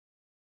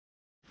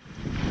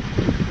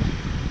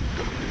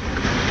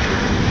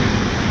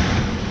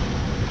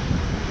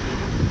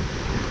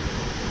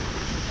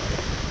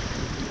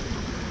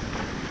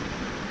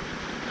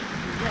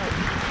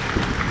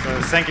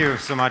thank you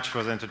so much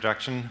for the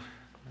introduction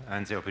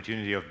and the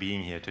opportunity of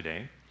being here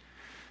today.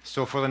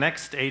 So for the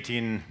next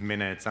 18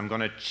 minutes, I'm going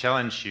to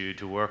challenge you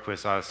to work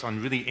with us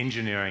on really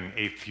engineering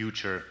a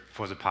future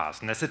for the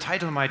past. And as the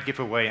title might give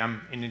away,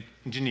 I'm an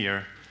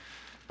engineer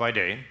by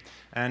day.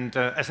 And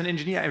as an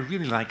engineer, I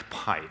really like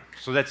pie.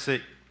 So that's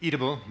the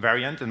eatable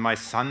variant. And my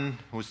son,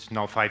 who's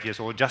now 5 years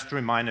old, just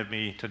reminded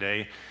me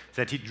today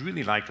that he'd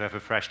really like to have a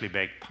freshly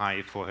baked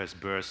pie for his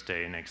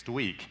birthday next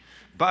week.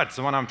 But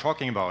the one I'm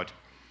talking about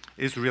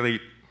is really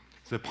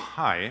the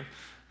pie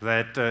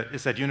that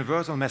is that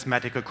universal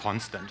mathematical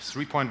constant,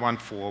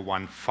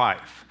 3.1415,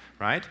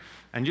 right?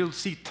 And you'll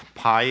see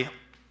pi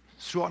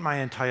throughout my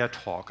entire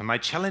talk. And my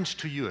challenge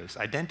to you is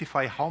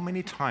identify how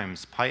many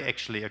times pi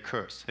actually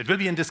occurs. It will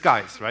be in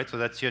disguise, right? So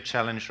that's your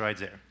challenge right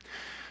there.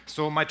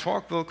 So my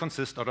talk will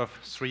consist out of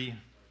 3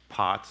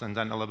 parts and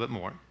then a little bit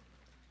more.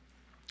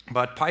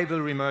 But pi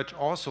will emerge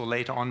also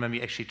later on when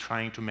we're actually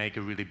trying to make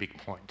a really big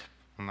point.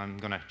 And I'm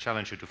going to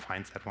challenge you to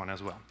find that one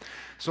as well.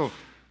 So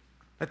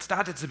let's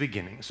start at the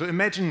beginning. So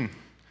imagine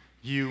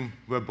you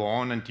were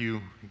born and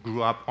you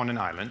grew up on an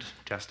island,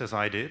 just as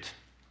I did.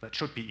 That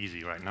should be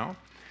easy right now.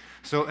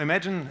 So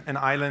imagine an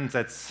island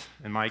that's,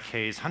 in my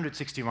case,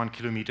 161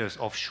 kilometers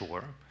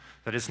offshore,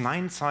 that is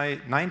 9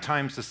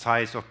 times the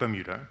size of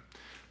Bermuda,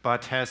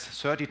 but has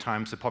 30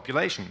 times the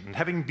population. And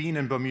having been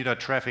in Bermuda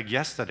traffic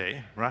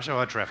yesterday, rush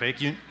hour traffic,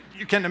 you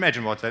can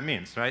imagine what that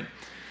means, right?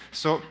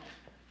 So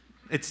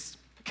its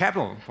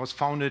capital was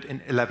founded in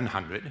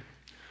 1100,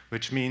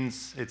 which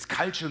means it's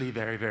culturally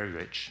very, very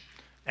rich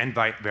and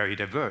very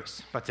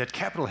diverse. But that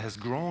capital has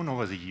grown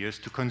over the years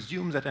to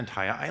consume that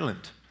entire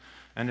island.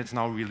 And it's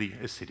now really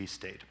a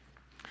city-state.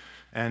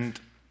 And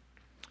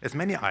as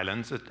many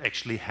islands, it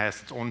actually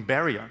has its own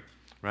barrier,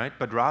 right?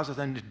 But rather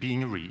than it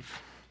being a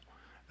reef,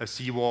 a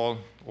seawall,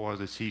 or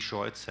the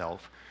seashore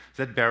itself,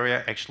 that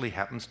barrier actually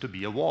happens to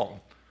be a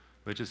wall,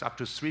 which is up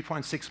to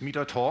 3.6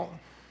 meters tall,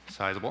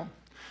 sizable,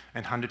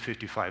 and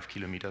 155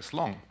 kilometers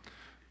long.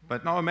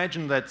 But now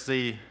imagine that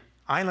the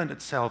island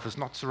itself is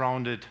not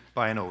surrounded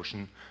by an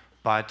ocean,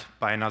 but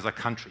by another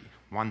country,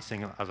 one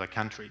single other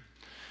country.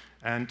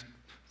 And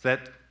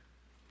that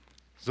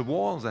the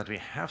wall that we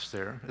have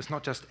there is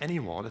not just any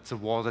wall, it's a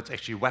wall that's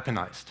actually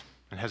weaponized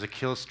and has a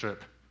kill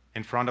strip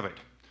in front of it.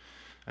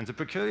 And the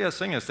peculiar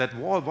thing is that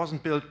wall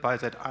wasn't built by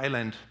that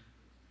island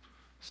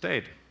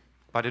state,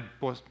 but it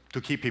was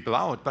to keep people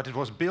out, but it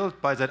was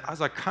built by that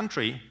other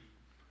country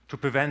to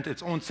prevent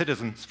its own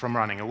citizens from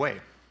running away.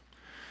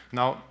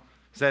 Now,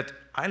 that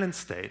island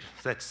state,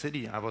 that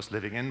city I was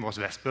living in, was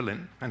West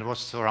Berlin, and it was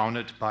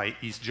surrounded by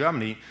East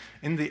Germany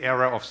in the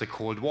era of the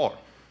Cold War,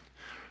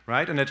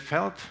 right? And it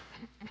felt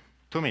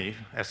to me,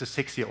 as a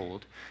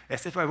 6-year-old,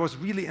 as if I was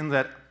really in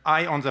that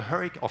eye on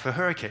the of a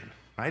hurricane,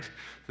 right?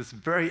 This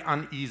very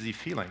uneasy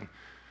feeling.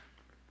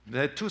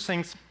 There are 2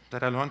 things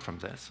that I learned from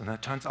this, and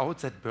it turns out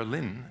that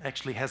Berlin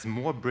actually has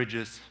more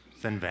bridges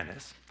than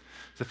Venice.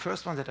 The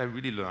first one that I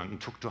really learned and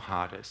took to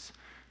heart is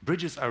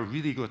bridges are a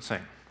really good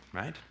thing,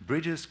 right?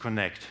 Bridges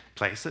connect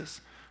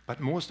places, but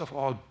most of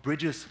all,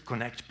 bridges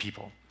connect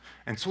people.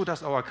 And so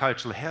does our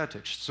cultural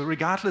heritage. So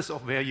regardless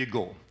of where you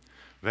go,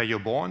 where you're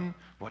born,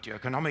 what your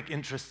economic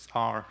interests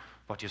are,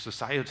 what your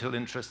societal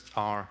interests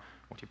are,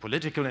 what your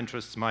political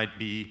interests might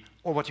be,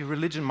 or what your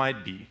religion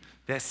might be,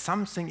 there's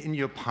something in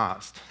your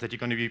past that you're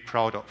going to be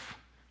proud of.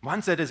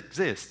 Once that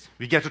exists,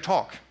 we get to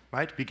talk,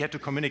 right? We get to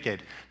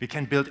communicate. We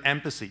can build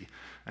empathy.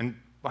 And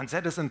once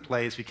that is in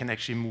place, we can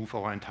actually move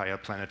our entire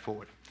planet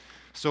forward.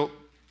 So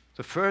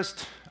the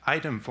first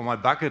item for my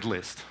bucket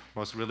list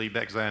was really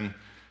back then,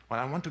 well,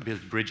 I want to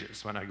build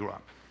bridges when I grow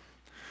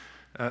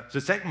up. The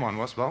second one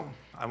was, well,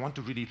 I want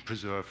to really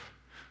preserve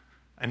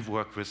and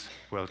work with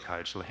world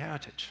cultural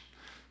heritage.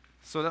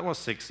 So that was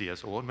 6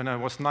 years old. When I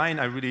was 9,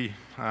 I really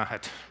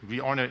had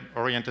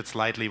reoriented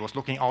slightly, was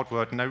looking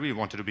outward, and I really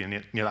wanted to be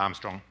Neil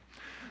Armstrong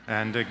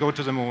and go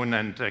to the moon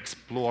and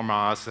explore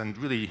Mars and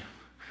really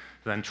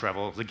then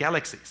travel the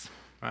galaxies,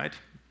 right?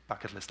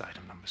 Bucket list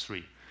item number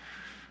 3.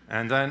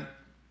 And then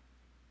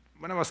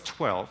when I was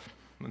 12,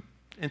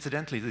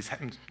 incidentally, these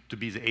happened to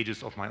be the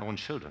ages of my own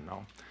children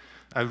now,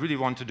 I really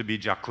wanted to be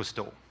Jacques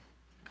Cousteau,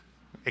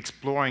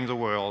 exploring the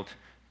world,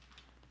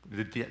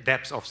 the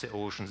depths of the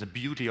oceans, the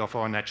beauty of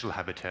our natural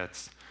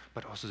habitats,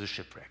 but also the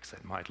shipwrecks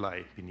that might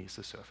lie beneath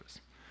the surface,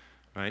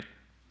 right?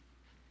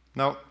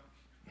 Now,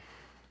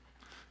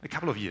 a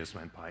couple of years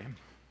went by,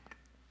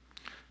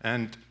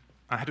 and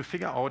I had to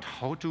figure out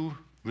how to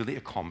really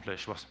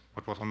accomplish what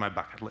was on my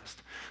bucket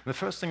list. And the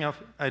first thing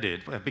I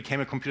did, I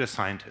became a computer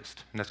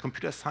scientist. And as a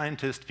computer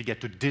scientist, we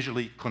get to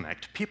digitally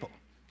connect people,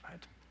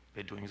 right?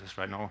 We're doing this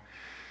right now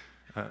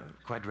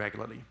quite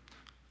regularly.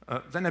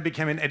 Then I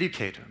became an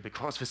educator,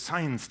 because with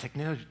science,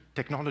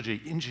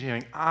 technology,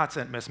 engineering, arts,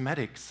 and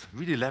mathematics,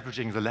 really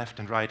leveraging the left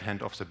and right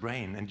hand of the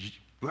brain and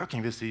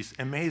working with these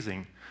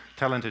amazing,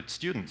 talented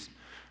students,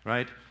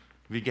 right?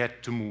 We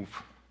get to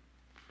move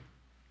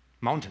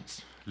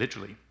mountains,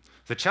 literally.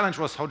 The challenge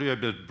was, how do I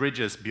build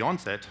bridges beyond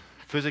that,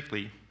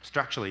 physically,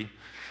 structurally?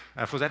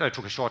 For that, I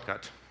took a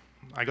shortcut.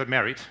 I got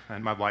married,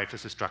 and my wife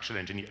is a structural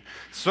engineer.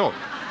 So,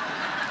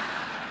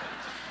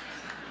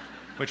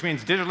 which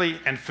means digitally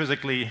and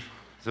physically,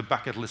 the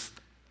bucket list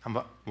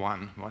number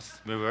one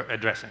we were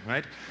addressing,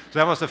 right? So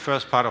that was the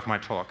first part of my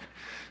talk.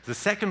 The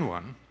second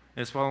one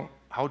is, well,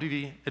 how do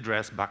we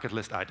address bucket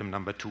list item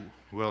number 2,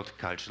 World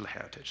Cultural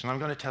Heritage? And I'm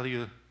going to tell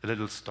you a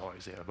little story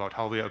there about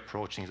how we are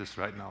approaching this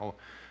right now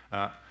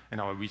in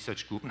our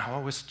research group and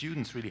how our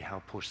students really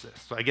help push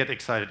this. So I get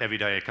excited every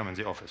day I come in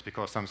the office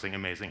because something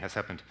amazing has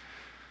happened.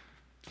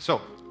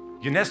 So,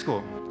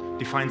 UNESCO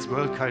defines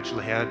World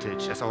Cultural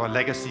Heritage as our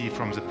legacy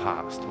from the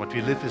past, what we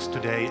live with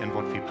today and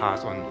what we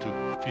pass on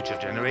to future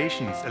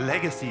generations, a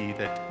legacy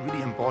that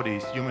really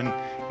embodies human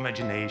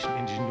imagination,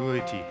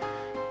 ingenuity,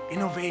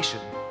 innovation,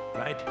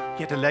 right?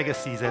 Yet a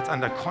legacy that's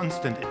under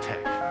constant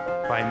attack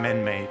by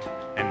man-made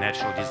and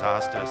natural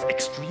disasters,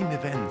 extreme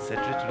events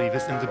that literally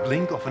within the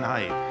blink of an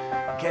eye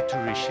get to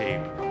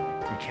reshape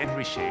and can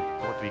reshape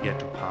what we get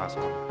to pass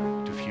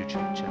on to future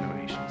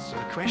generations. So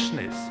the question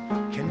is,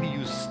 can we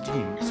use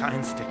STEAM,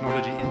 science,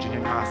 technology,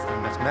 engineering, math,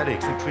 and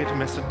mathematics, and create a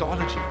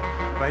methodology,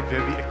 right,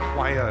 where we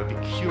acquire, we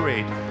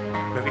curate,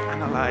 where we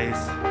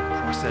analyze,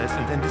 process,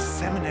 and then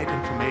disseminate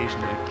information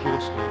in a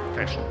closed-loop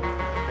fashion,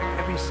 where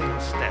every single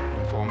step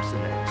informs the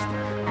next,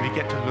 and we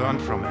get to learn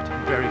from it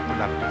in very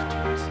collaborative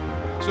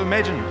teams. So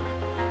imagine,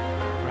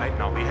 right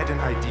now, we had an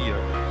idea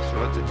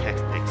throughout the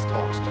TEDx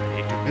talks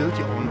today to build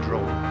your own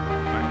drone,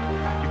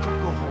 right? You could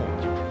go home,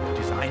 you could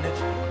design it,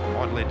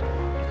 model it,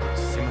 you could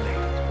simulate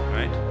it,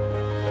 right?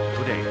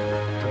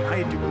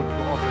 Tonight you could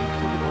go off and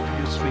put it onto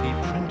your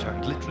 3D printer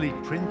and literally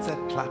print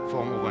that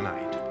platform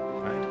overnight,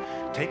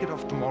 right? Take it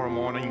off tomorrow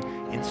morning,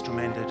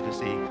 instrument it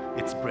with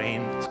its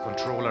brain, its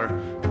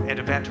controller, add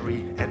a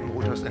battery, add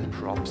motors and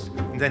props,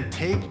 and then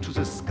take it to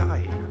the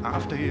sky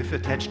after you've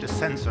attached a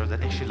sensor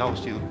that actually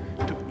allows you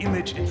to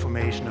image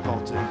information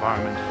about the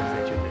environment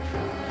that you live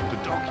in,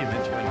 to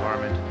document your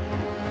environment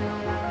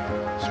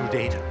through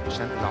data, which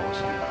then allows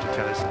you to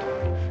tell a story.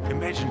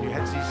 Imagine you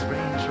had this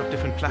range of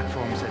different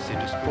platforms as your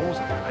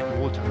disposal, like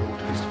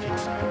multi-rotors,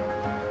 fixed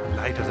wing,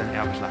 lighter than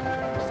air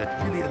platforms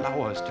that really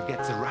allow us to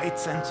get the right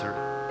sensor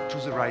to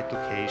the right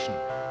location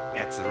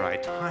at the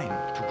right time,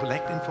 to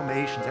collect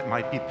information that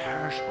might be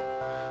perishable,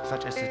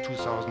 such as the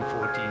 2014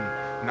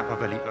 Napa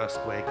Valley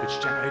earthquake, which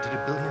generated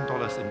 $1 billion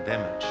in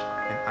damage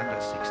in under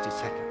 60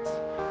 seconds.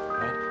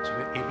 Right? So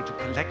we're able to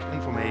collect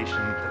information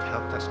that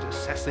helped us to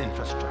assess the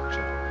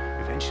infrastructure.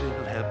 Eventually it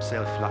will help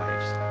save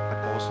lives, but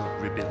also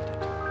rebuild it.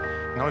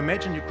 Now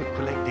imagine you could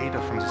collect data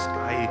from the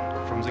sky,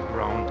 from the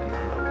ground, and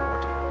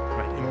underwater.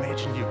 Right?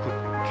 Imagine you could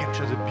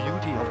capture the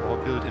beauty of our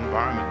built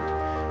environment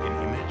in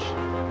image,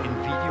 in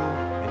video,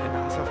 and in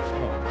other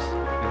forms.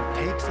 And it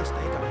takes this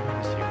data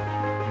with you.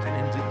 And then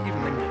in the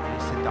evening, you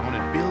sit down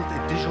and build a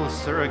digital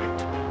surrogate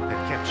that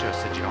captures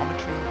the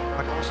geometry,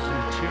 but also the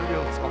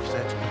materials of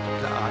that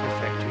particular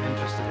artifact you're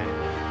interested in.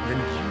 And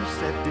then use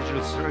that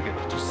digital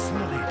surrogate to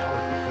simulate how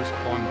it would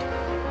respond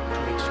to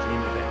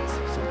extreme events,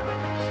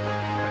 scenarios.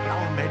 But now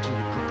imagine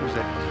you could do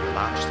that at a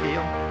large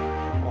scale,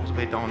 all the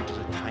way down to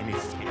the tiny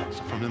scale.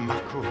 So from the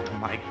macro to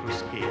micro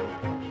scale,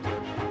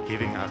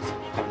 giving us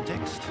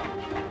context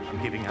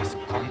and giving us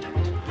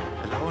content,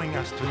 allowing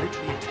us to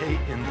literally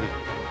take in the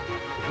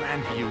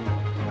grand view,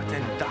 but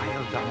then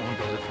dial down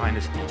to the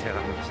finest detail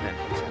and understand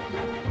what's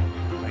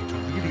happening. Like to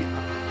really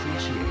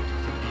appreciate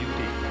the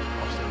beauty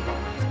of the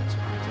environment that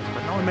surrounds us.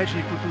 But now imagine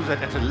you could do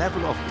that at a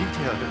level of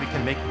detail that we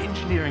can make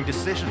engineering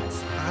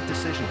decisions, hard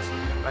decisions,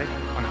 right,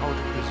 on how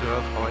to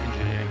preserve our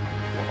engineered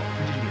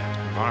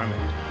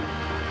environment.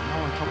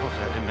 Now on top of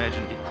that,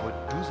 imagine we could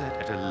do that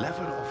at a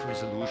level of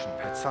resolution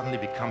that suddenly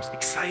becomes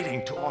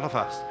exciting to all of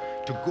us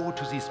to go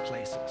to these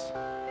places,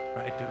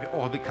 right, where we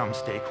all become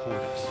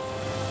stakeholders.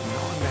 And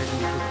now imagine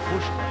we could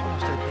push all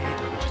of that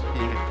data, which is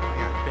being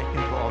acquired, back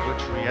into our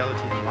virtual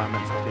reality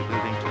environments that we're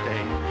building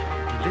today,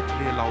 to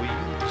literally allow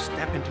you to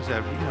step into the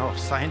arena of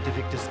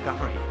scientific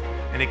discovery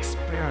and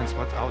experience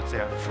what's out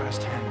there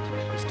firsthand.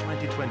 With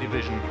 20/20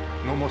 vision,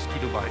 no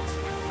mosquito bites,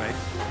 right?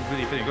 You're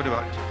really feeling good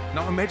about it.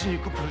 Now imagine you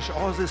could push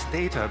all this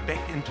data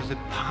back into the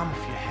palm of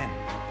your hand.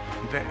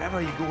 And wherever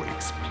you go,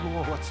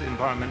 explore what the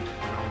environment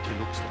around you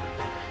looks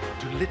like.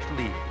 To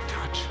literally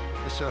touch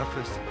the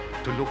surface,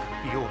 to look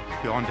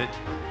beyond it,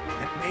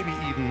 and maybe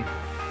even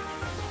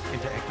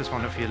interact with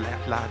one of your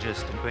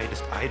largest and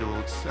greatest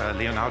idols,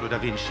 Leonardo da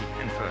Vinci,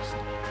 in person.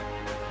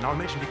 Now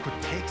imagine we could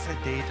take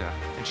that data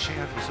and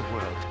share it with the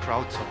world,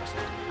 crowdsource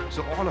it.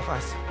 So all of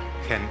us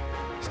can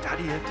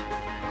study it,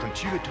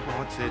 contribute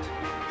towards it,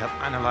 help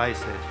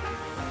analyze it,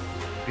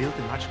 build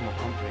a much more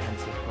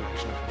comprehensive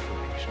collection of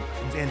information,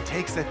 and then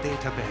takes that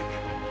data back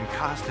and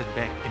cast it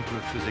back into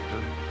a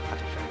physical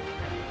artifact.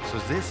 So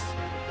this,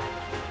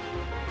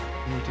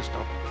 you need to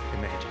stop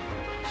imagining.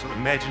 So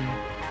imagine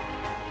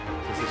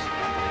this is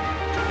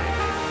happening today,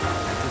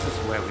 and this is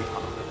where we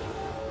are.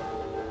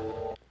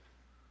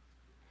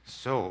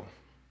 So,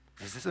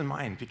 with this in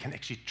mind, we can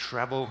actually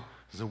travel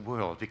the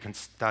world. We can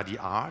study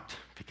art,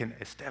 we can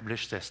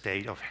establish the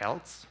state of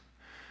health,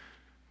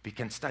 we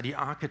can study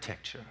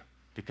architecture,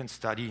 We can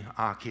study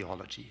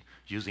archaeology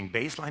using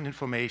baseline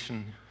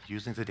information,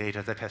 using the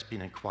data that has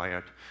been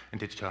acquired, and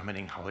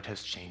determining how it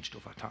has changed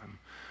over time.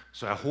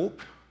 So I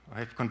hope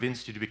I've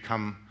convinced you to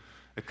become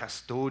a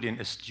custodian,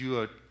 a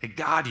steward, a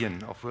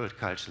guardian of world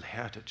cultural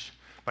heritage.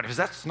 But if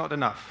that's not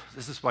enough,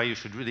 this is why you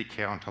should really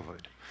care on top of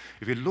it.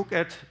 If you look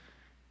at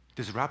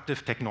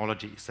disruptive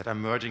technologies that are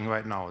emerging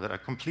right now that are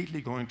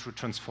completely going to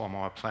transform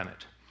our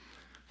planet,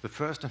 the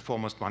first and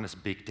foremost one is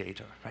big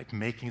data, right?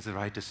 Making the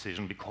right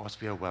decision because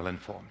we are well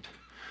informed.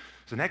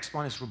 The next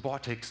one is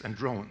robotics and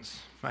drones,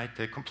 right?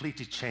 They're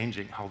completely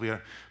changing how we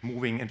are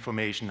moving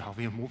information, how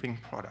we are moving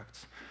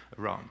products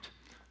around.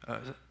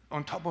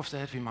 On top of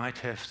that, we might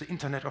have the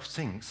Internet of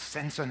Things,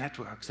 sensor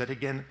networks that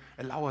again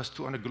allow us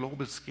to, on a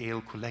global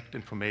scale, collect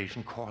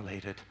information,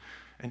 correlate it,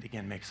 and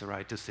again make the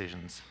right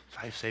decisions,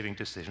 life-saving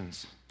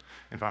decisions,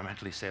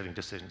 environmentally saving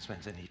decisions when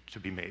they need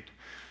to be made.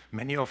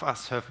 Many of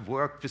us have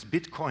worked with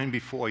Bitcoin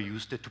before,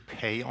 used it to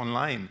pay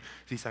online.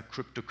 These are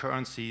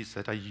cryptocurrencies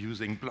that are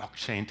using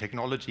blockchain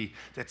technology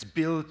that's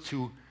built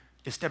to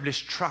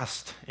establish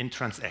trust in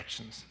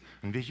transactions.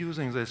 And we're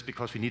using this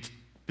because we need to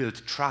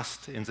build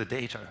trust in the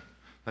data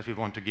that we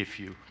want to give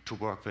you to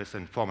work with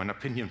and form an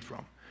opinion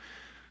from.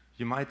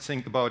 You might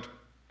think about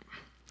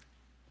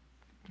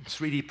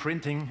 3D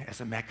printing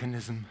as a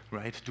mechanism,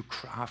 right, to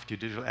craft your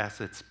digital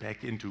assets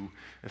back into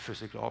a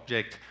physical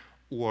object,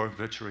 or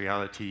virtual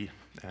reality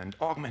and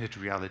augmented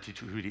reality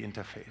to really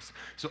interface.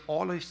 So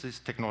all of these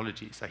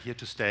technologies are here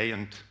to stay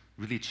and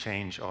really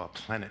change our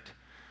planet.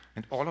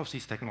 And all of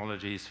these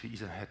technologies we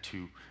either had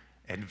to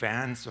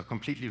advance or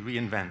completely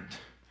reinvent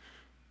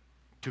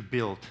to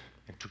build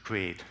and to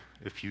create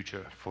a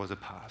future for the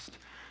past.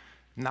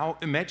 Now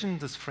imagine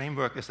this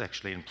framework is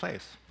actually in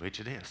place, which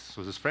it is.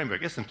 So this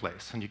framework is in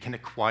place, and you can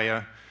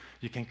acquire,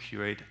 you can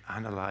curate,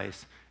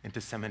 analyze, and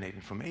disseminate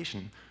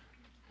information.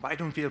 Why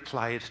don't we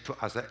apply it to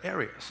other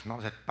areas? Now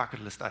that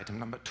bucket list item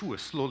number 2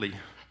 is slowly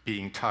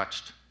being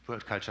touched.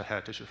 World cultural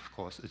heritage, of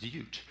course, is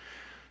huge.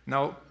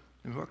 Now,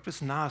 we worked with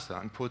NASA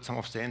and pulled some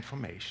of their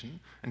information,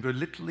 and we're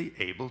literally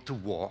able to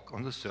walk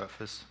on the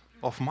surface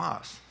of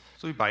Mars.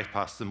 So we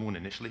bypassed the moon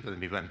initially, but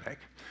then we went back.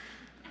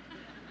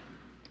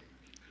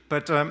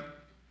 But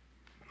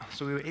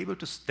so we were able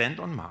to stand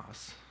on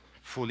Mars,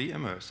 fully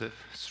immersive,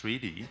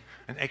 3D,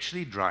 and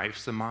actually drive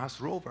the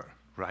Mars rover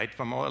right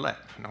from our lab.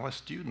 And our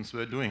students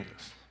were doing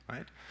this,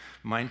 right?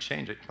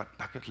 Mind-changing, but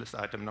bucket list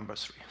item number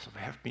 3. So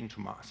we have been to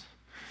Mars.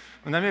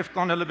 And then we've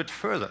gone a little bit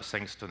further,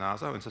 thanks to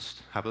NASA, with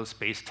this Hubble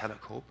Space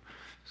Telescope,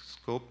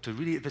 to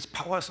really, with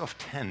powers of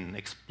 10,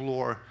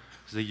 explore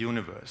the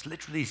universe,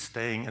 literally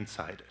staying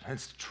inside it. And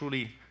it's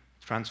truly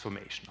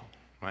transformational,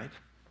 right?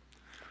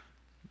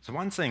 So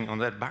one thing on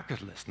that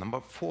bucket list, number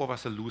 4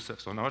 was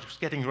elusive, so now I was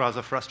getting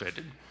rather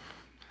frustrated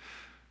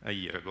a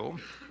year ago.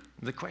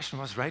 The question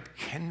was, right,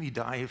 can we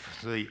dive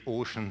the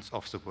oceans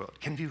of the world?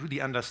 Can we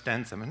really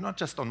understand them? And not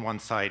just on one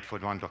side for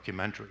one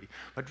documentary,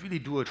 but really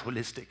do it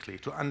holistically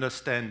to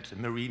understand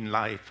marine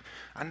life,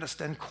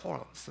 understand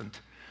corals and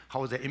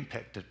how they're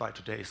impacted by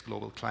today's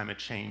global climate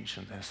change.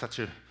 And they're such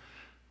an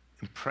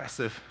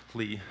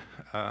impressively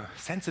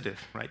sensitive,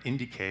 right,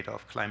 indicator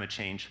of climate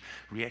change,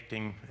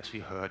 reacting, as we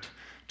heard,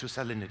 to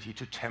salinity,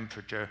 to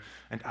temperature,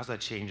 and other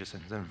changes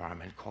in the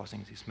environment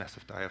causing these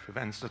massive die-off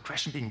events. The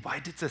question being, why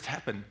did this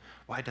happen?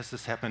 Why does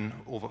this happen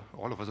all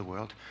over the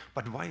world?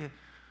 But why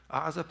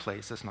are other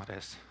places not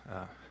as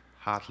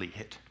hardly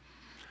hit?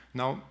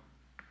 Now,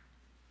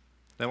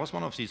 there was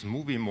one of these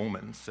movie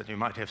moments that you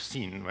might have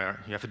seen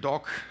where you have a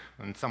dog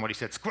and somebody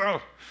said,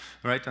 "Squirrel,"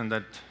 right? And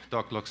that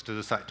dog looks to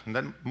the side. And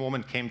that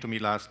moment came to me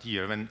last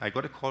year when I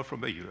got a call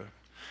from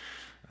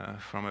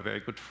from a very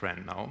good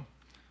friend now.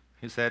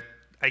 He said,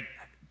 I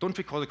don't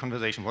recall the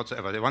conversation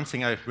whatsoever. The one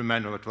thing I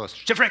remember was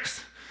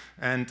shipwrecks.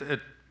 And it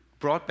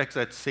brought back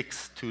that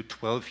 6 to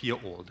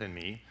 12-year-old in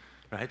me,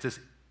 right? This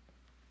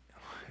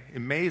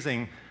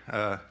amazing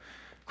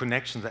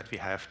connection that we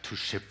have to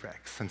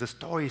shipwrecks and the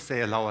stories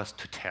they allow us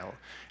to tell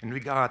in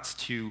regards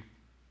to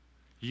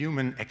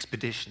human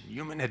expedition,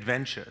 human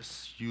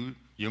adventures,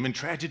 human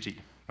tragedy,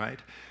 right?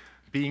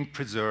 Being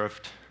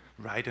preserved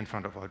right in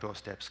front of our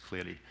doorsteps,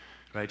 clearly,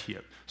 right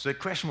here. So the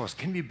question was,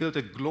 can we build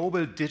a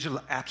global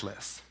digital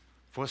atlas,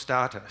 for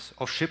starters,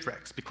 of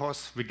shipwrecks?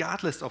 Because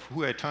regardless of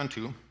who I turn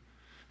to,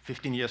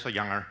 15 years or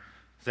younger,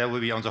 they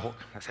will be on the hook.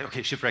 I say,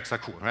 okay, shipwrecks are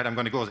cool, right? I'm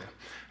going to go there.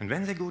 And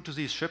when they go to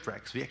these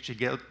shipwrecks, we actually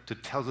get to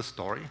tell the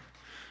story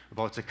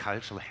about the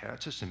cultural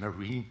heritage,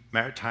 the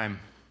maritime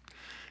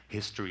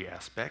history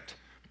aspect.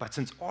 But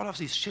since all of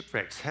these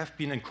shipwrecks have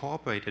been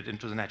incorporated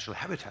into the natural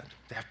habitat,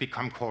 they have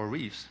become coral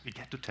reefs, we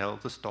get to tell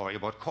the story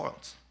about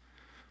corals.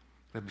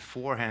 Where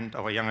beforehand,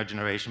 our younger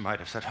generation might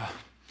have said, oh,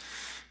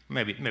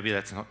 maybe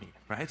that's not me,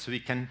 right? So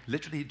we can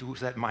literally do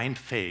that mind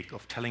fake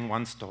of telling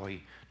one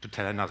story to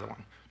tell another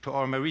one. To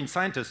our marine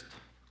scientist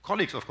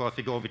colleagues, of course,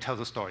 we tell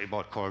the story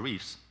about coral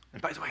reefs.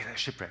 And by the way, there are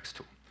shipwrecks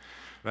too,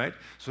 right?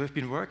 So we've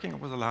been working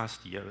over the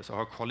last year with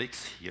our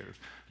colleagues here,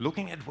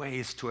 looking at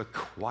ways to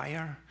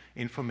acquire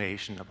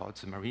information about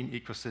the marine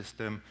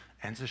ecosystem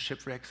and the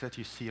shipwrecks that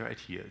you see right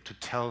here to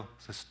tell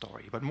the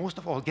story. But most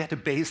of all, get a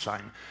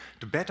baseline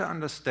to better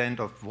understand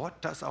of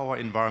what does our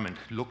environment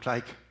look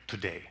like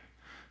today.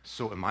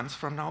 So a month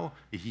from now,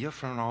 a year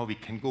from now, we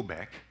can go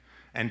back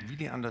and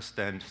really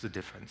understand the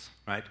difference,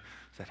 right,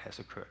 that has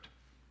occurred.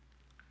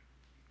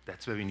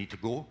 That's where we need to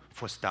go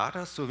for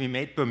starters. So we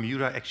made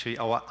Bermuda actually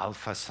our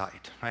alpha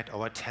site, right,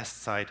 our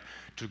test site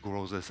to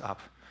grow this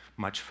up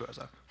much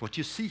further. What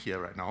you see here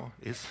right now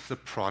is the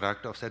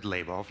product of that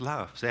labor of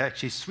love. There are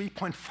actually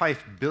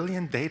 3.5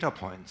 billion data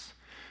points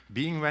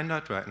being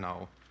rendered right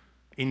now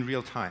in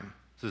real time.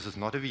 This is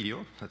not a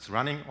video. That's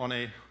running on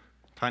a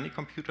tiny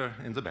computer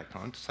in the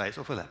background, size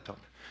of a laptop,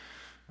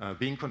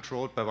 being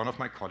controlled by one of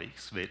my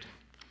colleagues, Vid,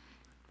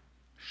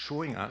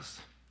 showing us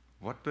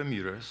what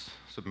Bermuda's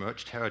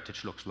submerged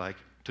heritage looks like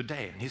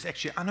today. And he's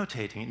actually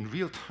annotating in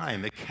real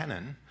time a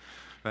cannon,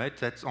 right,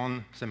 that's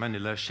on the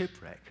Manila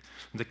shipwreck.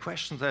 And the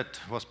question that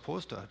was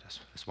posed to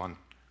us at one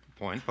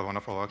point by one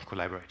of our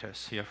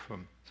collaborators here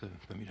from the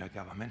Bermuda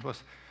government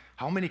was,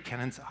 how many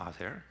cannons are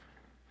there?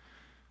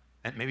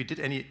 And maybe did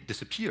any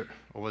disappear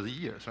over the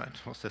years, right?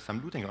 Was there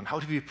some looting on?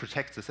 How do we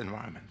protect this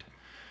environment,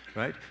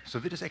 right? So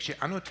Vid is actually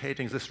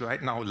annotating this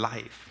right now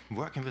live,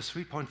 working with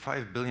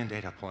 3.5 billion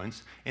data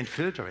points and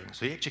filtering.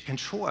 So he actually can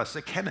show us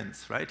the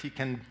cannons, right? He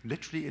can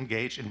literally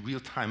engage in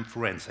real-time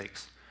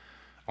forensics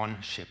on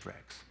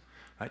shipwrecks,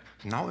 right?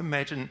 Now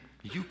imagine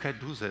you can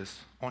do this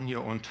on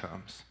your own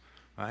terms,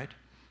 right?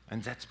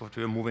 And that's what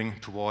we're moving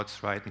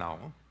towards right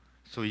now.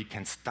 So you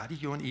can study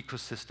your own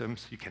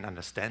ecosystems, you can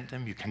understand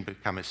them, you can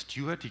become a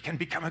steward, you can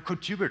become a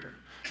contributor.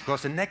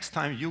 Because the next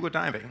time you go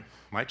diving,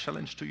 my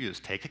challenge to you is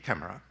take a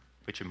camera,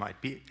 which it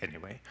might be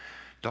anyway,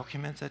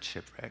 document that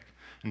shipwreck,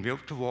 and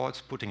working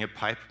towards putting a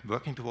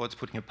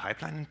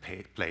pipeline in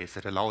place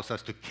that allows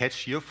us to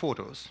catch your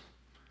photos,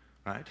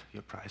 right,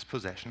 your prized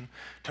possession,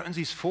 turn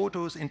these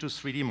photos into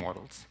 3D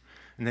models,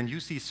 and then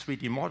use these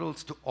 3D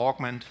models to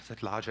augment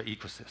that larger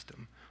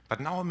ecosystem. But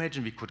now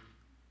imagine we could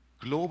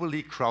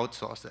globally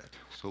crowdsource that.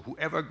 So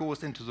whoever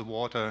goes into the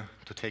water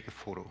to take a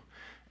photo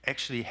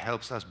actually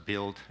helps us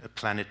build a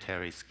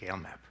planetary scale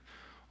map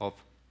of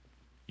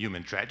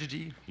human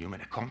tragedy, human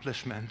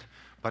accomplishment,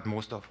 but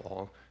most of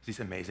all, these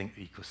amazing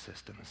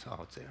ecosystems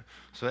out there.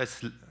 So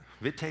as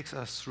Vid takes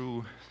us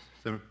through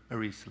the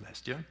Marie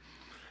Celestia,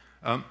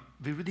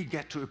 we really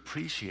get to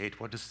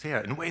appreciate what is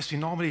there in ways we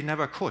normally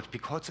never could,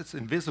 because it's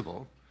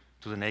invisible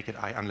to the naked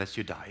eye unless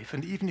you dive.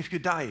 And even if you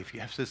dive,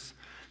 you have this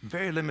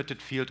very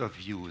limited field of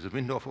view, the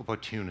window of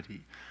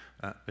opportunity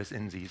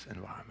within these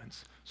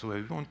environments. So where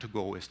we want to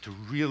go is to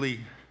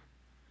really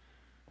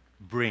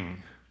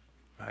bring,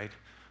 right,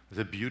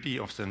 the beauty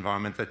of the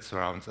environment that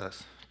surrounds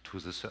us to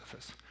the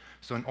surface.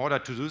 So in order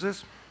to do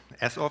this,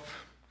 as of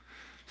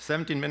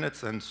 17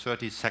 minutes and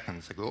 30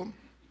 seconds ago,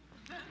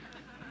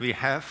 we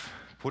have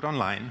put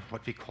online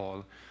what we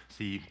call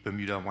the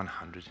Bermuda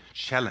 100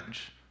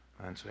 Challenge.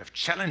 And so we have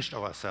challenged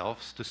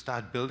ourselves to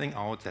start building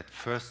out that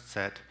first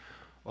set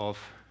of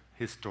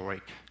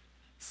historic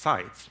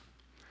sites.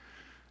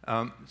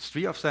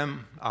 3 of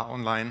them are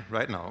online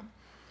right now,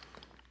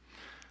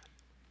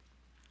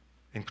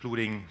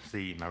 including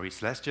the Marie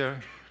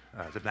Celestia,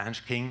 the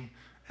Blanche King,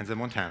 and the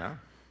Montana.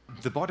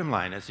 The bottom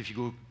line is, if you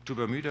go to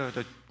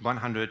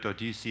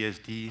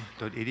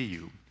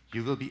bermuda.100.ucsd.edu,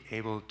 you will be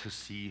able to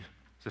see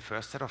the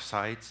first set of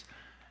sites.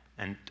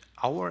 And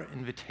our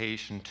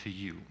invitation to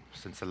you,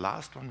 since the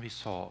last one we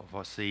saw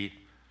was the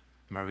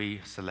Marie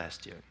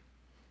Celestia,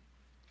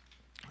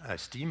 a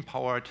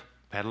steam-powered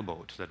paddle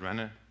boat that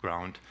ran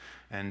aground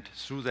and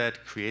through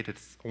that created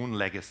its own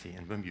legacy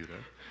in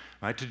Bermuda,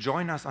 right, to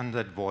join us on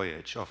that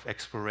voyage of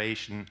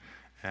exploration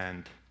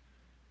and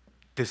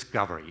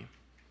discovery.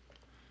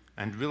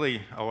 And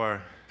really,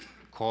 our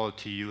call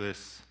to you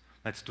is,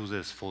 let's do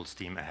this full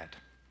steam ahead.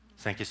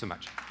 Thank you so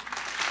much.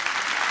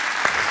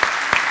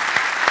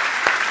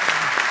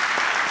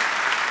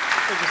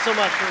 Thank you so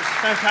much. It was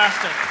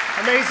fantastic.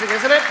 Amazing,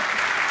 isn't it?